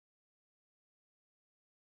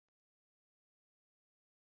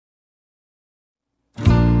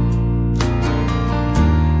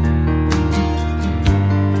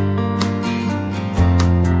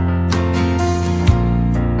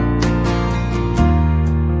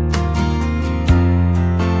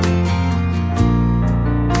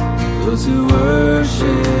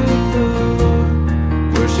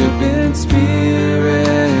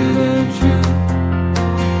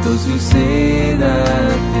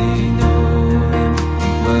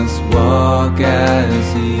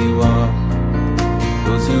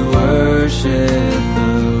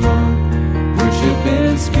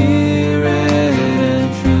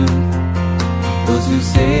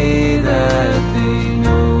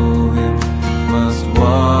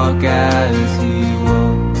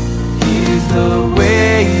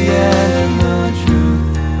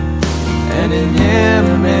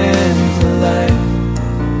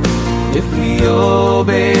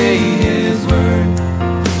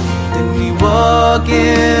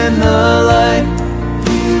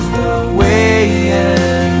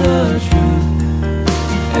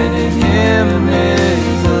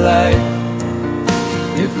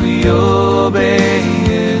we obey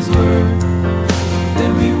His word,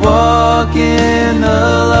 then we walk in the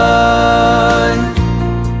light.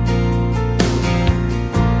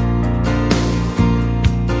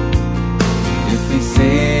 If we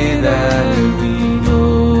say that we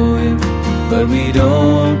know Him, but we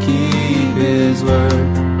don't keep His word,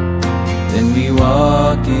 then we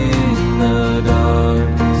walk in the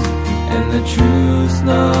darkness, and the truth's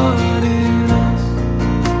not in us.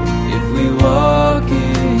 If we walk in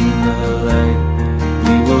the light,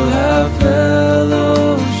 we will have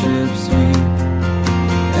fellowship sweet,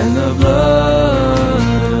 and the blood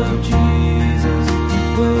of Jesus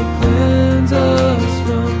will cleanse us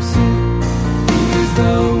from sin. He is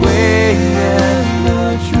the way and the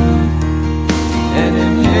truth, and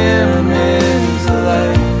in Him is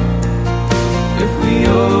life. If we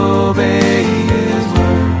obey His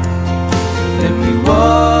word, then we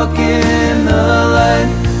walk in the light.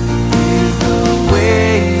 He is the way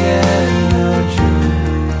and the truth,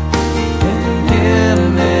 and in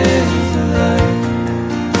Him is the life.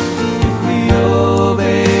 If we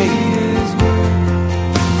obey His word,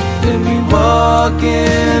 then we walk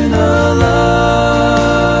in the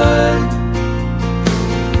light.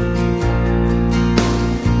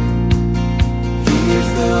 He is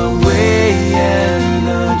the way and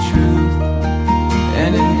the truth,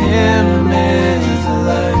 and in Him is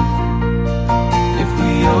life. If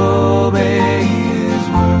we obey His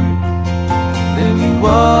word, then we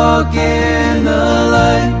walk in the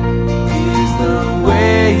light. He is the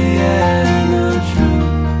way and the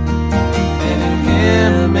truth, and in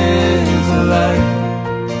Him is life.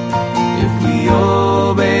 If we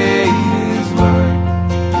obey His word,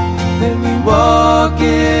 then we walk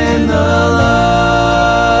in the light.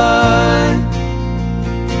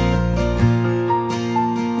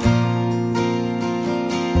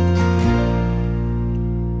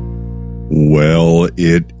 Well,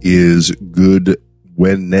 it is Good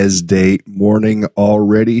Wednesday morning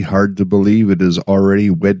already. Hard to believe it is already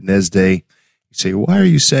Wednesday. You say, why are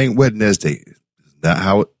you saying Wednesday? Isn't that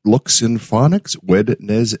how it looks in phonics?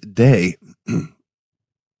 Wednesday.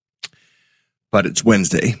 But it's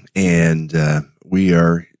Wednesday, and we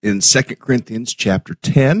are in 2 Corinthians chapter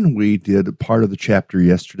 10. We did a part of the chapter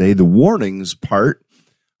yesterday, the warnings part.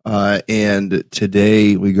 And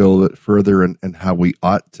today we go a little further in how we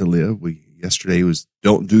ought to live. Yesterday was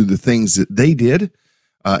don't do the things that they did.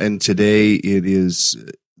 And today it is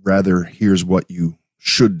rather here's what you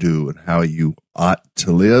should do and how you ought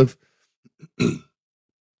to live.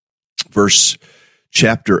 Verse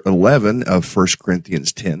chapter 11 of 1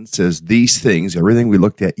 Corinthians 10 says, these things, everything we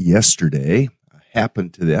looked at yesterday,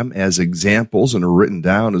 happened to them as examples and are written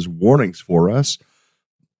down as warnings for us,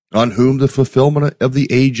 on whom the fulfillment of the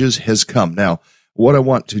ages has come. Now, what I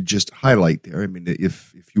want to just highlight there, I mean,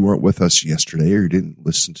 if you weren't with us yesterday or you didn't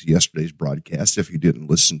listen to yesterday's broadcast, if you didn't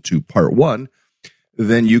listen to part 1,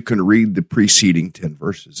 then you can read the preceding 10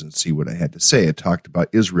 verses and see what I had to say. I talked about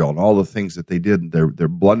Israel and all the things that they did, their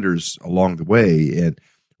blunders along the way, and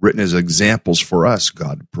written as examples for us.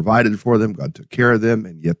 God provided for them, God took care of them,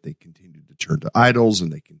 and yet they continued to turn to idols,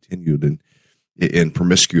 and they continued in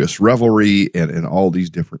promiscuous revelry and all these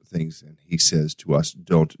different things. And he says to us,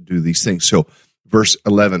 don't do these things. So verse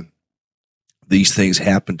 11, these things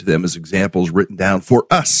happened to them as examples written down for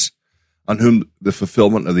us, on whom the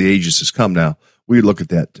fulfillment of the ages has come. Now, we look at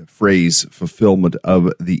that phrase, fulfillment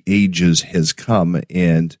of the ages has come,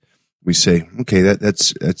 and we say, okay,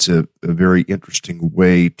 that's a very interesting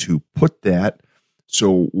way to put that.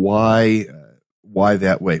 So why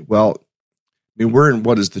that way? Well, I mean, we're in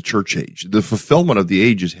what is the church age. The fulfillment of the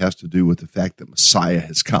ages has to do with the fact that Messiah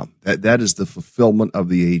has come. That is the fulfillment of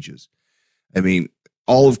the ages. I mean,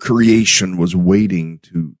 all of creation was waiting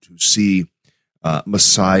to see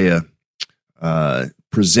Messiah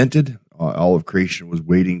presented. All of creation was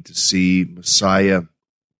waiting to see Messiah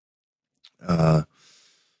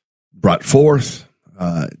brought forth,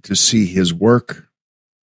 to see his work.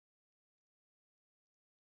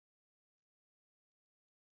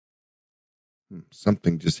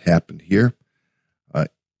 Something just happened here.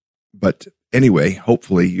 But anyway,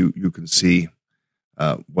 hopefully you can see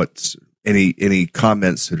what's any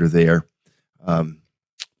comments that are there.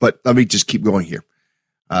 But let me just keep going here.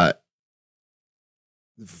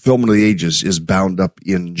 The fulfillment of the ages is bound up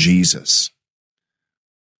in Jesus.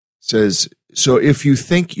 It says, so if you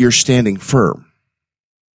think you're standing firm,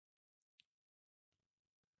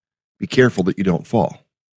 be careful that you don't fall.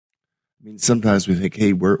 I mean, sometimes we think,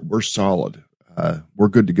 hey, we're solid. We're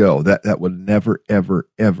good to go. That would never, ever,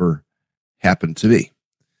 ever happen to me.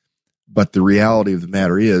 But the reality of the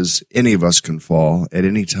matter is, any of us can fall at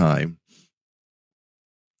any time.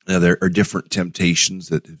 Now, there are different temptations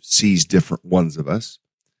that seize different ones of us.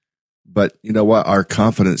 But you know what? Our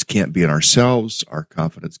confidence can't be in ourselves. Our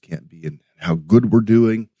confidence can't be in how good we're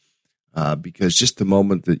doing. Because just the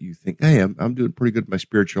moment that you think, hey, I'm doing pretty good in my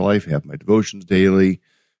spiritual life, have my devotions daily,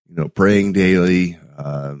 praying daily,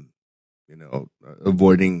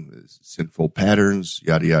 avoiding sinful patterns,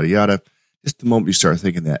 yada, yada, yada. Just the moment you start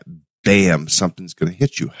thinking that, bam, something's going to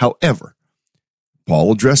hit you. However,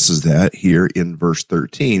 Paul addresses that here in verse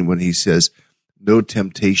 13 when he says, no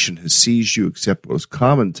temptation has seized you except what is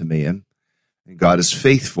common to man, and God is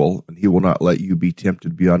faithful, and he will not let you be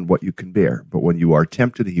tempted beyond what you can bear. But when you are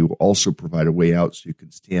tempted, he will also provide a way out so you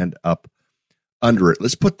can stand up under it.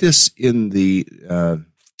 Let's put this in the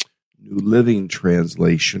New Living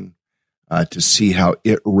Translation to see how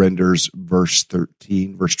it renders verse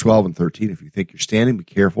 12 and 13. If you think you're standing, be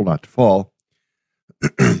careful not to fall.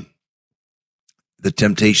 The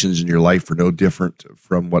temptations in your life are no different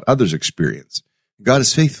from what others experience. God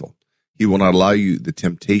is faithful. He will not allow the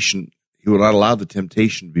temptation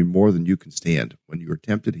to be more than you can stand. When you are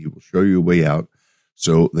tempted, he will show you a way out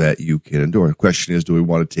so that you can endure. The question is, do we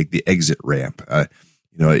want to take the exit ramp?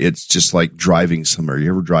 It's just like driving somewhere.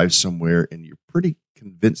 You ever drive somewhere and you're pretty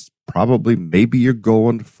convinced probably maybe you're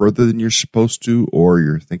going further than you're supposed to, or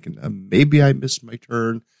you're thinking, maybe I missed my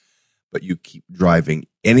turn, but you keep driving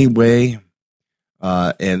anyway.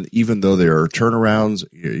 And even though there are turnarounds,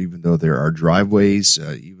 even though there are driveways,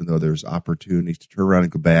 even though there's opportunities to turn around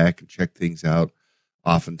and go back and check things out,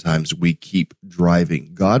 oftentimes we keep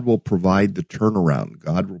driving. God will provide the turnaround.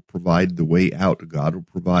 God will provide the way out. God will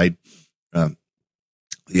provide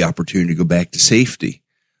the opportunity to go back to safety.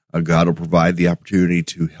 God will provide the opportunity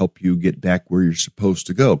to help you get back where you're supposed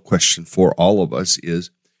to go. Question for all of us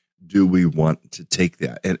is, do we want to take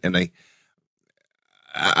that? And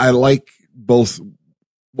I like both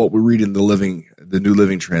what we read in the New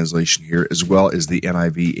Living Translation here, as well as the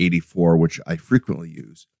NIV 84, which I frequently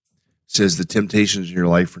use. It says the temptations in your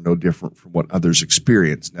life are no different from what others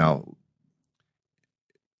experience. Now,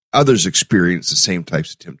 others experience the same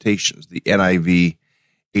types of temptations. The NIV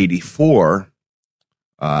 84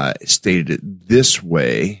 stated it this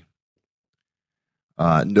way: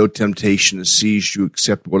 no temptation has seized you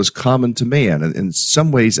except what is common to man. And in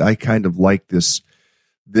some ways, I kind of like this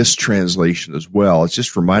translation as well. It's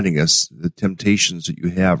just reminding us the temptations that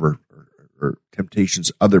you have are temptations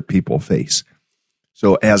other people face.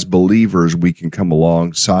 So as believers, we can come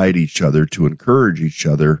alongside each other to encourage each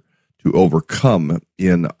other to overcome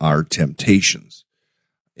in our temptations.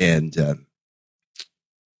 And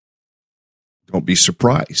don't be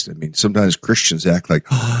surprised. I mean, sometimes Christians act like,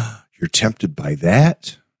 oh, you're tempted by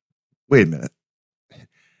that? Wait a minute.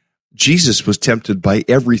 Jesus was tempted by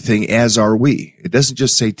everything, as are we. It doesn't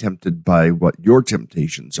just say tempted by what your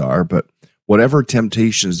temptations are, but whatever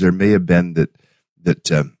temptations there may have been that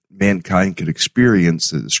mankind could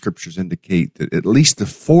experience, that the scriptures indicate that at least the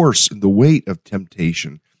force and the weight of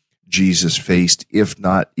temptation Jesus faced, if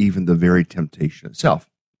not even the very temptation itself.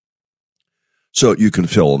 So you can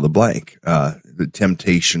fill in the blank. The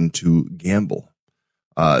temptation to gamble,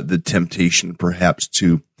 the temptation perhaps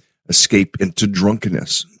to escape into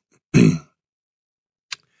drunkenness, the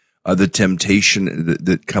temptation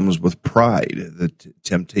that comes with pride, the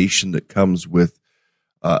temptation that comes with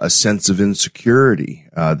a sense of insecurity,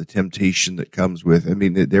 the temptation that comes with,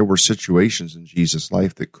 there were situations in Jesus'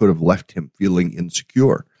 life that could have left him feeling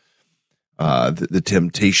insecure, the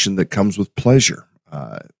temptation that comes with pleasure,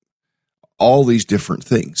 all these different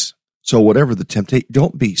things. So whatever the temptation,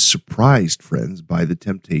 don't be surprised, friends, by the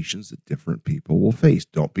temptations that different people will face.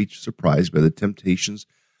 Don't be surprised by the temptations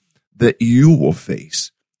that you will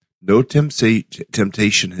face. No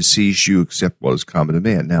temptation has seized you except what is common to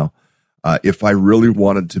man. Now, if I really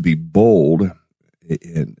wanted to be bold,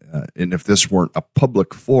 and if this weren't a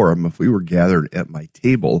public forum, if we were gathered at my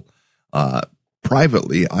table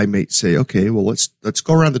privately, I might say, okay, well, let's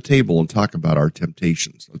go around the table and talk about our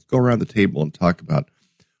temptations. Let's go around the table and talk about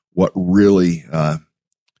what really,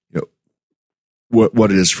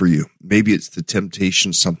 what it is for you. Maybe it's the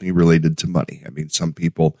temptation, something related to money. Some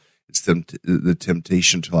people, it's the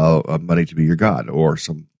temptation to allow money to be your God, or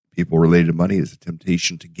some people related to money is the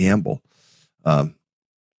temptation to gamble.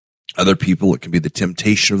 Other people, it can be the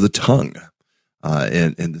temptation of the tongue,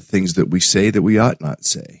 and the things that we say that we ought not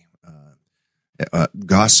say.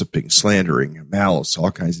 Gossiping, slandering, malice,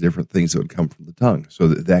 all kinds of different things that would come from the tongue. So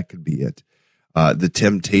that could be it. The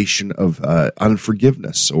temptation of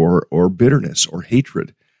unforgiveness or bitterness or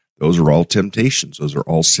hatred. Those are all temptations. Those are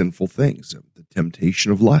all sinful things. The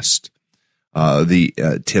temptation of lust.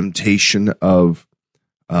 The temptation of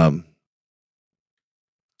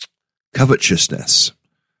covetousness.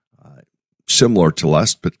 similar to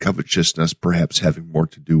lust, but covetousness perhaps having more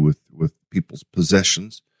to do with people's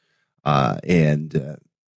possessions. Whether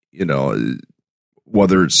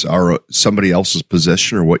it's somebody else's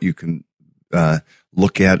possession or what you can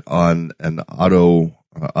look at on an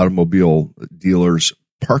automobile dealer's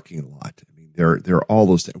parking lot. I mean, there are all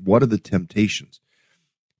those things. What are the temptations?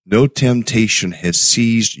 No temptation has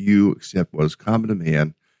seized you except what is common to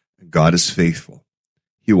man, and God is faithful.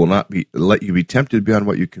 He will not let you be tempted beyond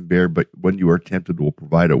what you can bear, but when you are tempted, will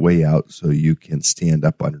provide a way out so you can stand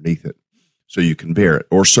up underneath it, so you can bear it,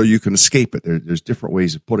 or so you can escape it. There's different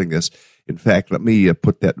ways of putting this. In fact, let me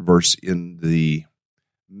put that verse in the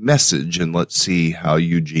Message, and let's see how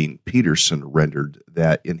Eugene Peterson rendered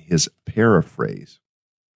that in his paraphrase.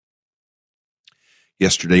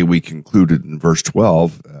 Yesterday, we concluded in verse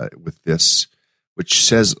 12 with this, which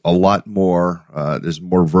says a lot more. There's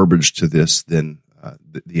more verbiage to this than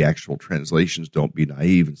the actual translations. Don't be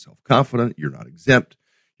naive and self-confident. You're not exempt.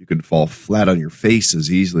 You can fall flat on your face as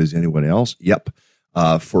easily as anyone else. Yep.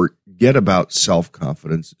 Forget about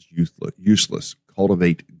self-confidence. It's useless.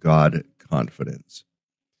 Cultivate God confidence.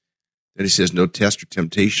 Then he says, no test or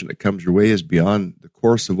temptation that comes your way is beyond the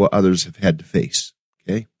course of what others have had to face.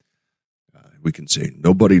 Okay? We can say,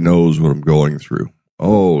 nobody knows what I'm going through.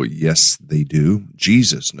 Oh, yes, they do.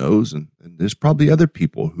 Jesus knows, and there's probably other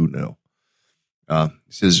people who know.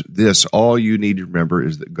 He says this, all you need to remember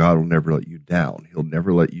is that God will never let you down. He'll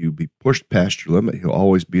never let you be pushed past your limit. He'll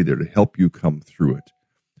always be there to help you come through it.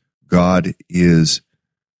 God is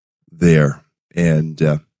there,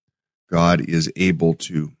 and God is able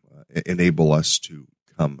to enable us to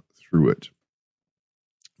come through it.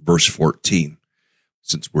 Verse 14,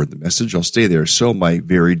 since we're in the Message, I'll stay there. So, my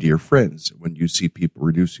very dear friends, when you see people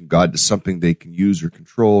reducing God to something they can use or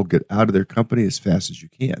control, get out of their company as fast as you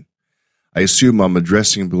can. I assume I'm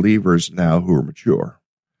addressing believers now who are mature.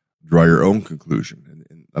 Draw your own conclusion.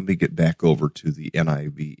 And let me get back over to the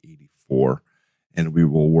NIV 84, and we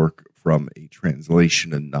will work from a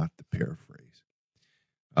translation and not the paraphrase.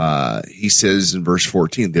 He says in verse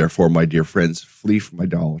 14, therefore, my dear friends, flee from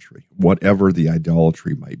idolatry. Whatever the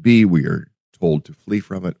idolatry might be, we are told to flee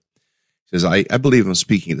from it. He says, I believe I'm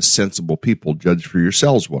speaking to sensible people. Judge for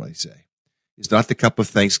yourselves what I say. Is not the cup of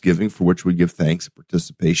thanksgiving for which we give thanks a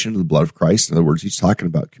participation in the blood of Christ? In other words, he's talking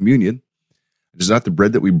about communion. It is not the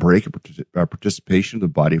bread that we break a participation in the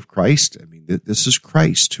body of Christ. I mean, this is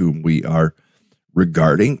Christ whom we are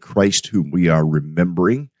regarding, Christ whom we are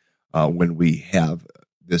remembering when we have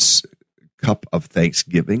this cup of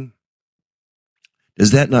thanksgiving.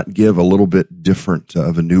 Does that not give a little bit different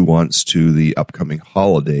of a nuance to the upcoming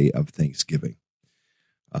holiday of Thanksgiving?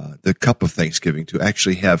 The cup of Thanksgiving, to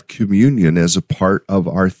actually have communion as a part of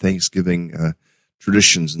our Thanksgiving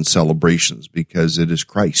traditions and celebrations, because it is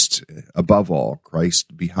Christ above all,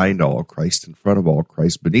 Christ behind all, Christ in front of all,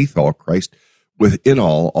 Christ beneath all, Christ within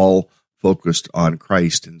all focused on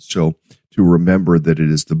Christ. And so to remember that it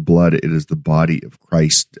is the blood, it is the body of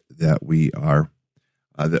Christ that we are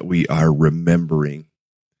remembering.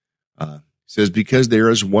 Says, because there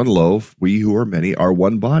is one loaf, we who are many are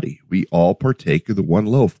one body. We all partake of the one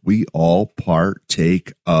loaf. We all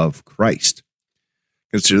partake of Christ.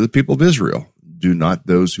 Consider the people of Israel. Do not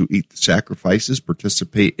those who eat the sacrifices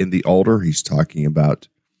participate in the altar? He's talking about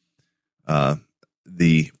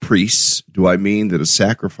the priests. Do I mean that a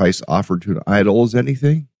sacrifice offered to an idol is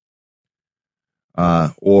anything?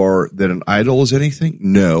 Or that an idol is anything?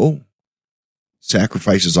 No.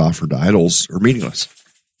 Sacrifices offered to idols are meaningless.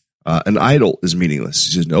 An idol is meaningless.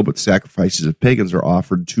 He says, no, but sacrifices of pagans are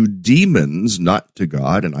offered to demons, not to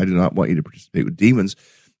God, and I do not want you to participate with demons.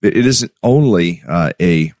 It isn't only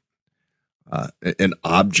an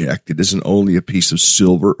object. It isn't only a piece of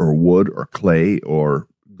silver or wood or clay or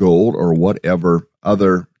gold or whatever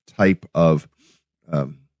other type of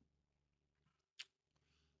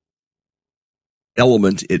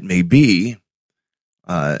element it may be.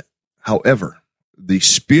 However, the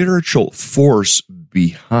spiritual force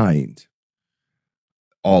behind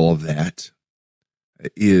all of that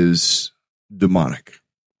is demonic.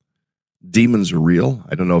 Demons are real.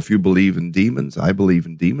 I don't know if you believe in demons. I believe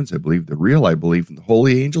in demons. I believe they're real. I believe in the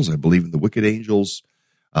holy angels. I believe in the wicked angels.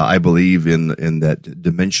 I believe in that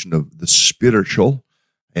dimension of the spiritual.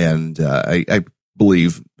 And I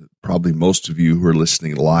believe probably most of you who are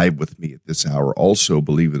listening live with me at this hour also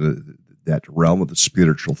believe in that realm of the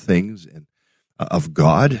spiritual things and of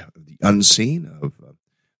God, of the unseen, of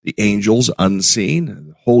the angels unseen,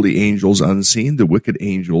 the holy angels unseen, the wicked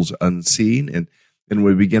angels unseen. And when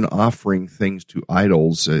we begin offering things to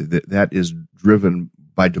idols, that is driven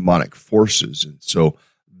by demonic forces. And so,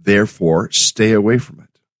 therefore, stay away from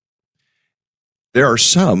it. There are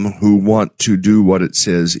some who want to do what it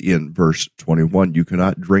says in verse 21. You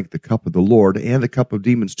cannot drink the cup of the Lord and the cup of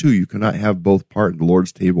demons too. You cannot have both part in the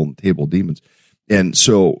Lord's table and the table of demons. And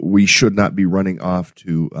so we should not be running off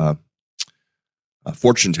to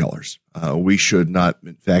fortune tellers. We should not,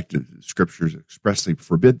 in fact, the scriptures expressly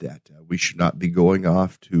forbid that. We should not be going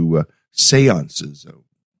off to seances.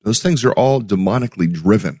 Those things are all demonically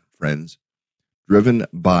driven, friends, driven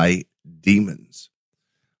by demons.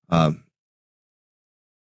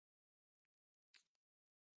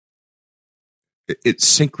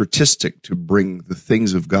 It's syncretistic to bring the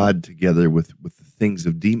things of God together with the things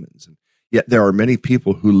of demons. And yet there are many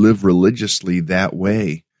people who live religiously that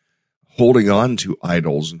way, holding on to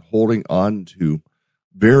idols and holding on to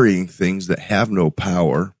varying things that have no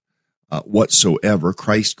power whatsoever.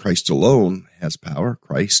 Christ alone has power.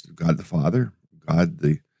 Christ, God the Father, God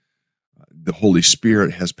the Holy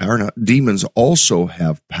Spirit has power. Now, demons also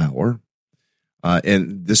have power.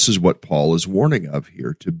 And this is what Paul is warning of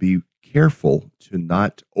here, to be careful to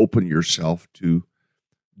not open yourself to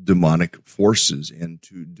demonic forces and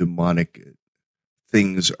to demonic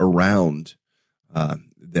things around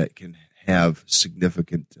that can have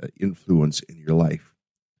significant influence in your life.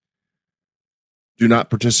 Do not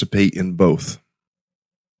participate in both.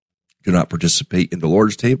 Do not participate in the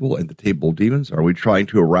Lord's table and the table of demons. Are we trying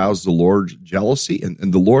to arouse the Lord's jealousy?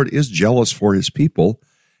 And the Lord is jealous for his people.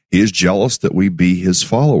 He is jealous that we be his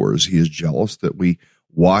followers. He is jealous that we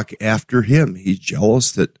walk after him. He's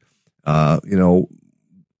jealous that,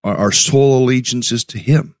 our sole allegiance is to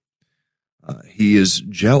him. He is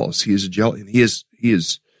jealous. He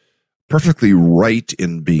is perfectly right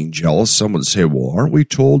in being jealous. Some would say, well, aren't we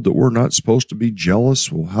told that we're not supposed to be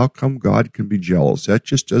jealous? Well, how come God can be jealous? That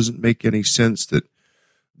just doesn't make any sense that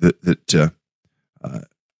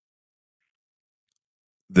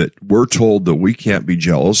we're told that we can't be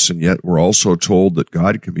jealous, and yet we're also told that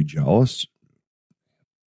God can be jealous,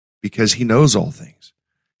 because he knows all things.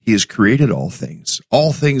 He has created all things.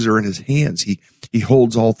 All things are in his hands. He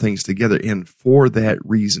holds all things together, and for that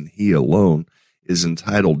reason, he alone is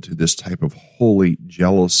entitled to this type of holy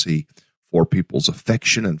jealousy for people's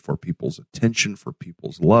affection and for people's attention, for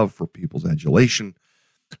people's love, for people's adulation,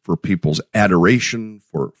 for people's adoration,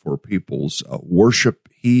 for people's worship.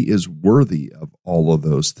 He is worthy of all of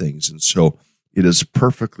those things. And so it is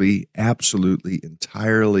perfectly, absolutely,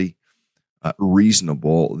 entirely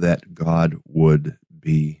reasonable that God would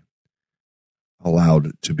be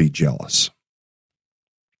allowed to be jealous.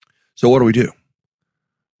 So what do we do?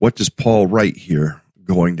 What does Paul write here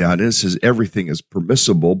going down? It says everything is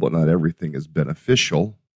permissible, but not everything is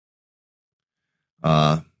beneficial.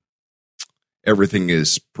 Everything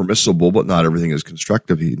is permissible, but not everything is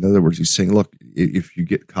constructive. In other words, he's saying, look, if you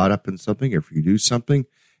get caught up in something, if you do something,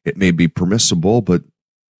 it may be permissible, but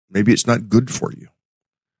maybe it's not good for you.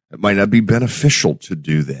 It might not be beneficial to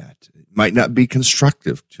do that. It might not be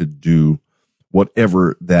constructive to do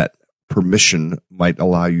whatever that permission might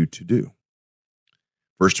allow you to do.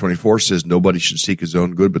 Verse 24 says, nobody should seek his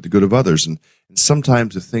own good, but the good of others. And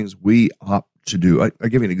sometimes the things we opt to do, I'll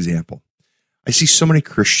give you an example. I see so many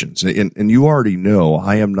Christians, and you already know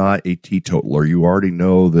I am not a teetotaler. You already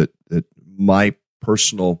know that my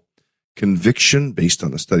personal conviction, based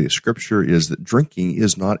on the study of Scripture, is that drinking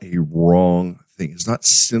is not a wrong thing. It's not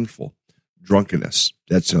sinful. Drunkenness,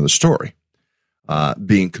 that's another story.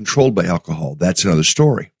 Being controlled by alcohol, that's another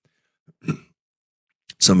story.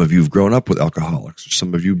 Some of you have grown up with alcoholics, or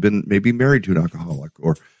some of you have been maybe married to an alcoholic,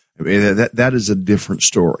 or that is a different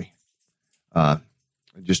story.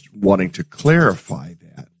 Just wanting to clarify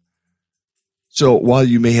that. So while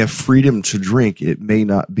you may have freedom to drink, it may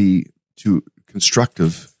not be too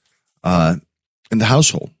constructive in the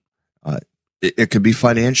household. It could be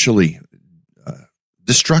financially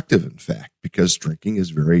destructive, in fact, because drinking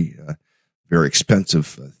is very expensive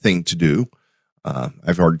thing to do.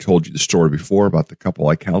 I've already told you the story before about the couple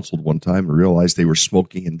I counseled one time and realized they were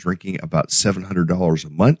smoking and drinking about $700 a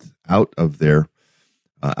month out of their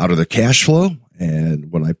cash flow.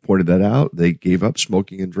 And when I pointed that out, they gave up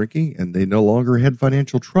smoking and drinking, and they no longer had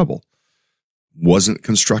financial trouble. Wasn't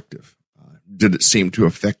constructive. Did it seem to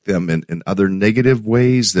affect them in other negative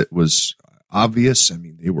ways that was obvious? I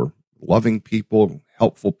mean, they were loving people,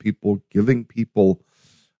 helpful people, giving people.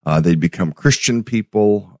 They'd become Christian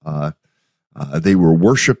people. They were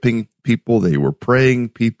worshiping people. They were praying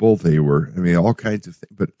people. They were, all kinds of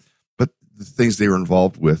things. But the things they were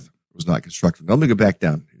involved with was not constructive. Now, let me go back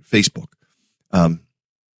down. Facebook.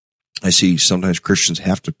 I see sometimes Christians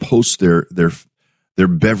have to post their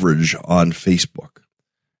beverage on Facebook.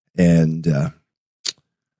 And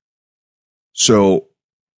so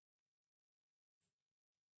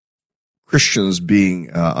Christians being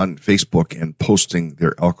on Facebook and posting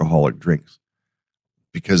their alcoholic drinks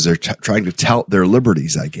because they're trying to tout their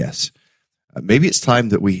liberties, I guess. Maybe it's time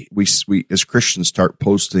that we as Christians start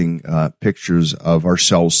posting pictures of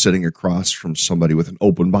ourselves sitting across from somebody with an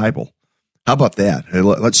open Bible. How about that?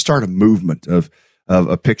 Let's start a movement of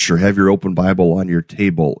a picture. Have your open Bible on your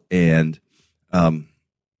table and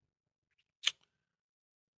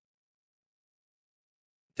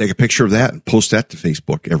take a picture of that and post that to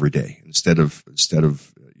Facebook every day instead of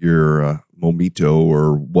your Mojito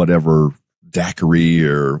or whatever daiquiri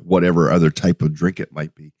or whatever other type of drink it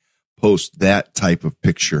might be. Post that type of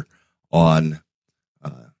picture on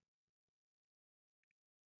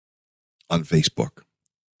Facebook.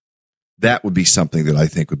 That would be something that I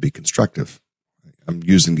think would be constructive. I'm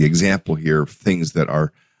using the example here of things that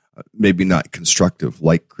are maybe not constructive,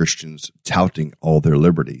 like Christians touting all their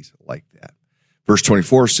liberties like that. Verse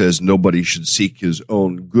 24 says, nobody should seek his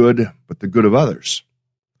own good, but the good of others.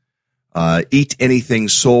 Eat anything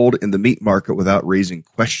sold in the meat market without raising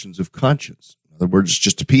questions of conscience. In other words,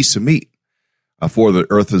 just a piece of meat. For the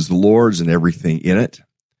earth is the Lord's and everything in it.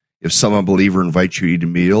 If some unbeliever invites you to eat a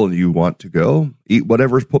meal and you want to go, eat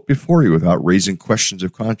whatever is put before you without raising questions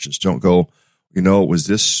of conscience. Don't go, is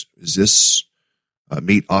this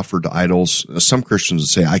meat offered to idols? Some Christians would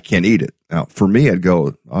say, I can't eat it. Now, for me, I'd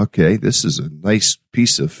go, okay, this is a nice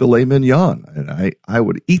piece of filet mignon, and I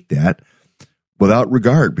would eat that without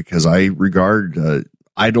regard because I regard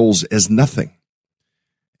idols as nothing.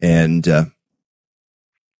 And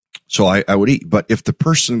so I would eat. But if the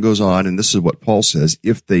person goes on, and this is what Paul says,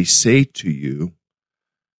 if they say to you,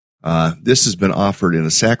 this has been offered in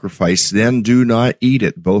a sacrifice, then do not eat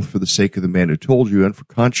it, both for the sake of the man who told you and for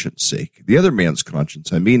conscience sake. The other man's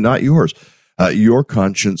conscience, not yours. Your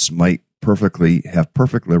conscience might have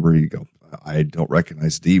perfect liberty to go, I don't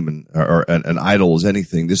recognize a demon or an idol as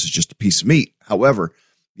anything. This is just a piece of meat. However,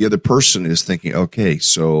 the other person is thinking, okay,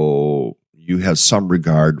 so you have some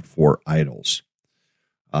regard for idols.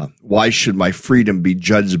 Why should my freedom be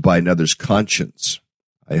judged by another's conscience?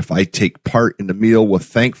 If I take part in the meal with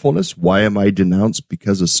thankfulness, why am I denounced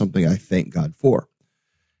because of something I thank God for?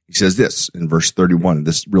 He says this in verse 31, and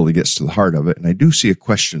this really gets to the heart of it. And I do see a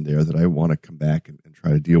question there that I want to come back and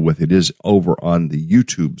try to deal with. It is over on the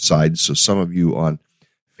YouTube side, so some of you on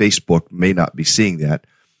Facebook may not be seeing that.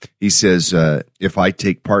 He says, if I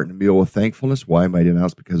take part in a meal with thankfulness, why am I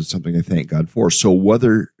denounced because of something I thank God for? So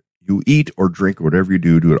whether you eat or drink or whatever you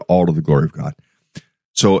do it all to the glory of God.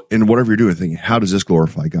 So in whatever you're doing, thinking, how does this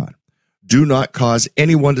glorify God? Do not cause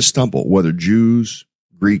anyone to stumble, whether Jews,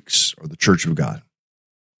 Greeks, or the church of God.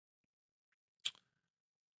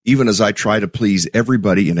 Even as I try to please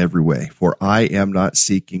everybody in every way, for I am not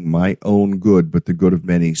seeking my own good, but the good of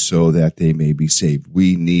many so that they may be saved.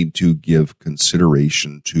 We need to give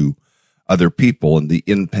consideration to other people and the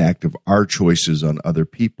impact of our choices on other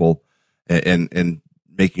people and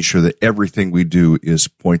making sure that everything we do is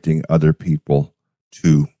pointing other people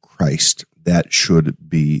to Christ. That should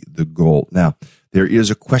be the goal. Now, there is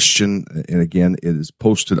a question, and again, it is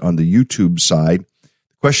posted on the YouTube side.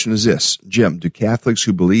 The question is this, Jim, do Catholics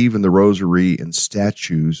who believe in the rosary and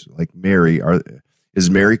statues like Mary, is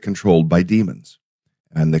Mary controlled by demons?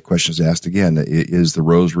 And the question is asked again, is the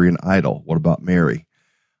rosary an idol? What about Mary?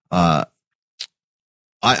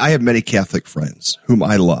 I have many Catholic friends whom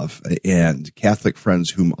I love, and Catholic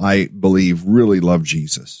friends whom I believe really love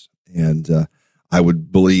Jesus. And I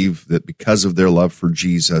would believe that because of their love for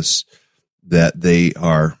Jesus, that they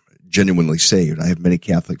are genuinely saved. I have many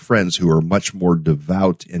Catholic friends who are much more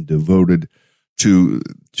devout and devoted to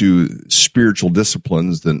spiritual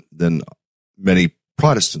disciplines than many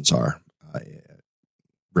Protestants are.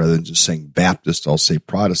 Rather than just saying Baptist, I'll say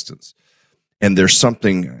Protestants. And there's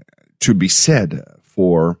something to be said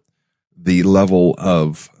for the level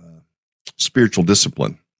of spiritual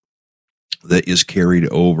discipline that is carried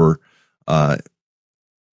over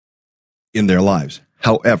in their lives.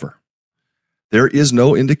 However, there is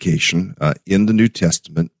no indication in the New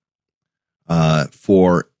Testament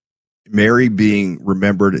for Mary being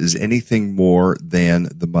remembered as anything more than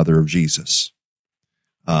the mother of Jesus.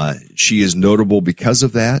 She is notable because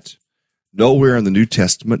of that. Nowhere in the New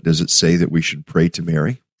Testament does it say that we should pray to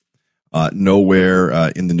Mary. Nowhere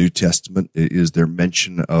in the New Testament is there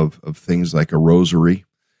mention of things like a rosary.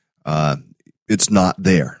 It's not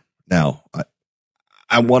there. Now,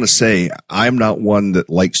 I want to say I'm not one that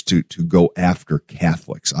likes to go after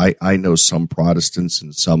Catholics. I know some Protestants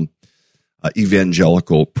and some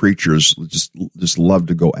evangelical preachers just love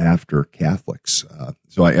to go after Catholics.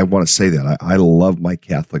 So I want to say that I love my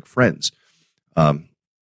Catholic friends, and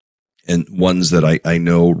ones that I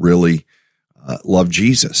know really love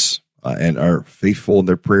Jesus. and are faithful in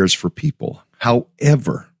their prayers for people.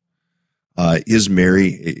 However, is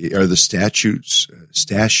Mary, are the statutes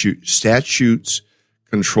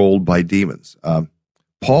controlled by demons?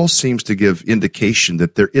 Paul seems to give indication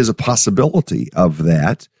that there is a possibility of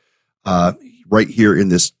that right here in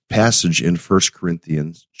this passage in 1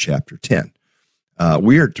 Corinthians chapter 10.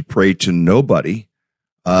 We are to pray to nobody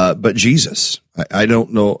but Jesus. I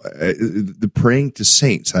don't know, the praying to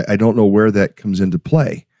saints, I don't know where that comes into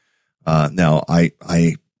play. Now,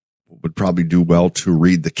 I would probably do well to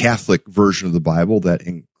read the Catholic version of the Bible that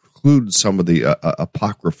includes some of the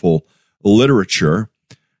apocryphal literature.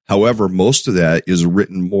 However, most of that is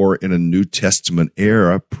written more in a New Testament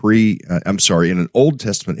era, in an Old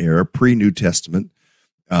Testament era, pre-New Testament.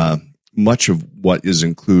 Much of what is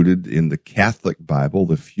included in the Catholic Bible,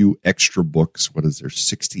 the few extra books,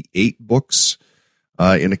 68 books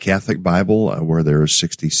in a Catholic Bible, where there are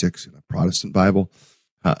 66 in a Protestant Bible.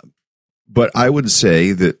 But I would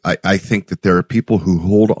say that I think that there are people who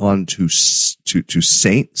hold on to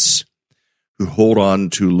saints, who hold on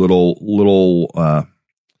to little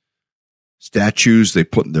statues they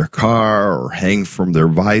put in their car or hang from their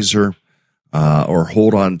visor, or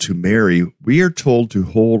hold on to Mary. We are told to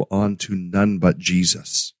hold on to none but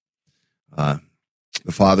Jesus. The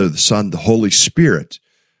Father, the Son, the Holy Spirit.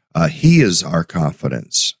 He is our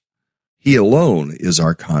confidence. He alone is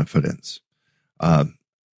our confidence.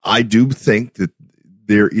 I do think that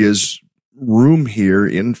there is room here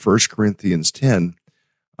in 1 Corinthians 10.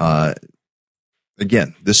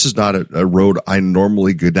 Again, this is not a road I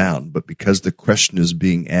normally go down, but because the question is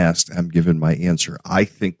being asked, I'm given my answer. I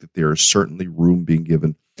think that there is certainly room being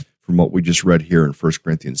given from what we just read here in 1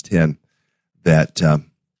 Corinthians 10 that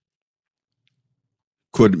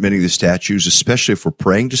could many of the statues, especially if we're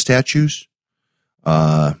praying to statues,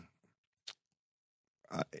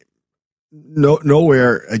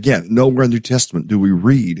 nowhere in the New Testament do we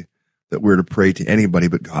read that we're to pray to anybody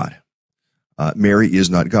but God. Mary is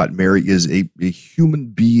not God. Mary is a human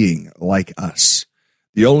being like us.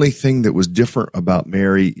 The only thing that was different about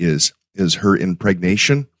Mary is her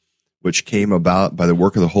impregnation, which came about by the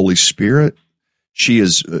work of the Holy Spirit. She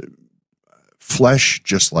is flesh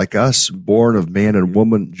just like us, born of man and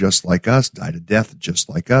woman just like us, died a death just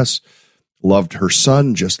like us, loved her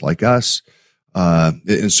son just like us,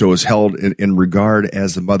 and so is held in regard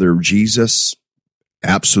as the mother of Jesus.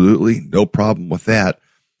 Absolutely, no problem with that.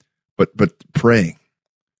 But praying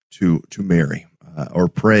to Mary, or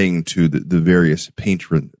praying to the various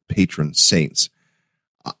patron saints,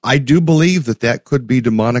 I do believe that could be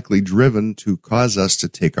demonically driven to cause us to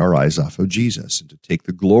take our eyes off of Jesus and to take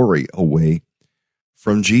the glory away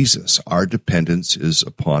from Jesus. Our dependence is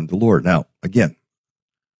upon the Lord. Now, again,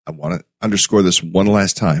 I want to underscore this one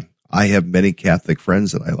last time. I have many Catholic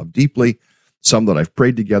friends that I love deeply, some that I've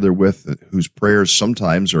prayed together with, whose prayers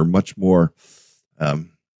sometimes are much more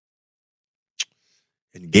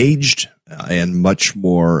engaged and much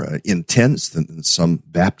more intense than some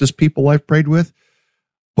Baptist people I've prayed with.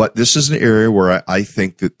 But this is an area where I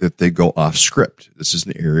think that they go off script. This is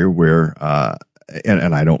an area where,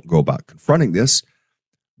 and I don't go about confronting this,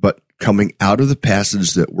 but coming out of the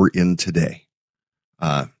passage that we're in today,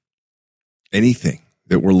 anything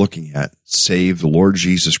that we're looking at, save the Lord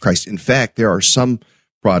Jesus Christ. In fact, there are some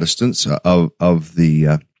Protestants of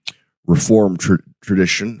the Reformed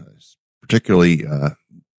tradition, particularly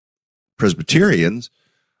Presbyterians,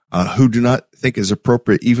 who do not think it's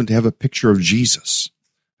appropriate even to have a picture of Jesus.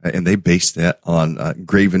 And they base that on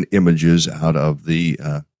graven images out of the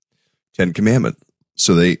Ten Commandments.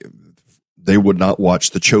 So they would not watch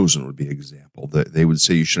The Chosen, would be an example. They would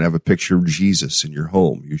say you should have a picture of Jesus in your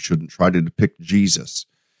home. You shouldn't try to depict Jesus.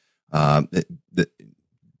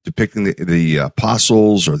 Depicting the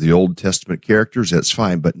apostles or the Old Testament characters, that's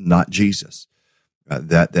fine, but not Jesus.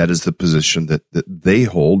 That is the position that they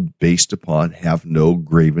hold based upon have no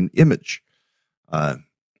graven image.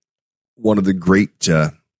 One of the great,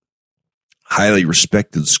 highly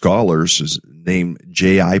respected scholars is named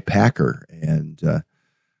J.I. Packer, and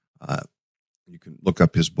you can look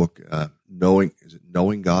up his book,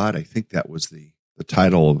 Knowing God? I think that was the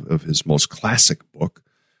title of his most classic book.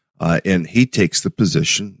 And he takes the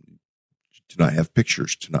position to not have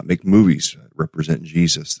pictures, to not make movies represent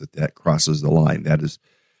Jesus, that crosses the line. That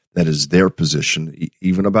is their position,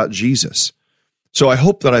 even about Jesus. So I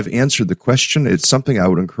hope that I've answered the question. It's something I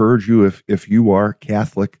would encourage you, if you are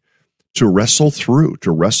Catholic, to wrestle through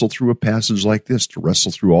a passage like this, to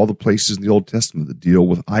wrestle through all the places in the Old Testament that deal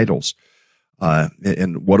with idols.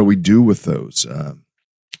 And what do we do with those?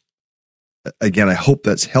 Again, I hope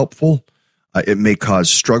that's helpful. It may cause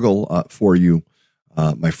struggle for you,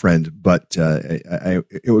 my friend, but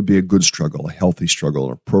it would be a good struggle, a healthy struggle,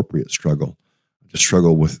 an appropriate struggle to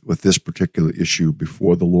struggle with this particular issue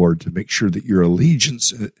before the Lord, to make sure that your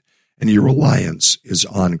allegiance and your reliance is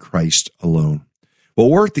on Christ alone. Well,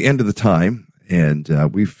 we're at the end of the time, and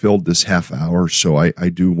we've filled this half hour, so I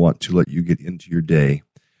do want to let you get into your day.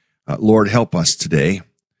 Lord, help us today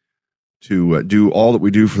to do all that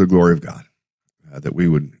we do for the glory of God, that we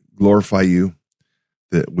would glorify you,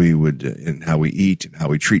 that we would, in how we eat and how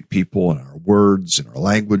we treat people and our words and our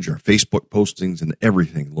language, our Facebook postings and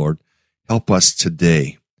everything, Lord, help us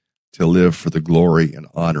today to live for the glory and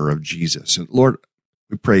honor of Jesus. And Lord,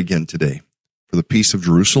 we pray again today for the peace of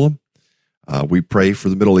Jerusalem. We pray for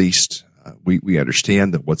the Middle East. We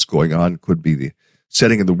understand that what's going on could be the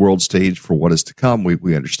setting of the world stage for what is to come.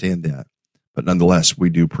 We understand that. But nonetheless, we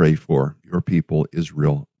do pray for your people,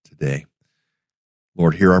 Israel, today.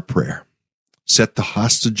 Lord, hear our prayer. Set the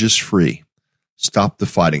hostages free. Stop the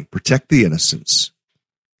fighting. Protect the innocents.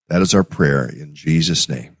 That is our prayer in Jesus'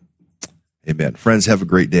 name. Amen. Friends, have a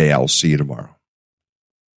great day. I will see you tomorrow.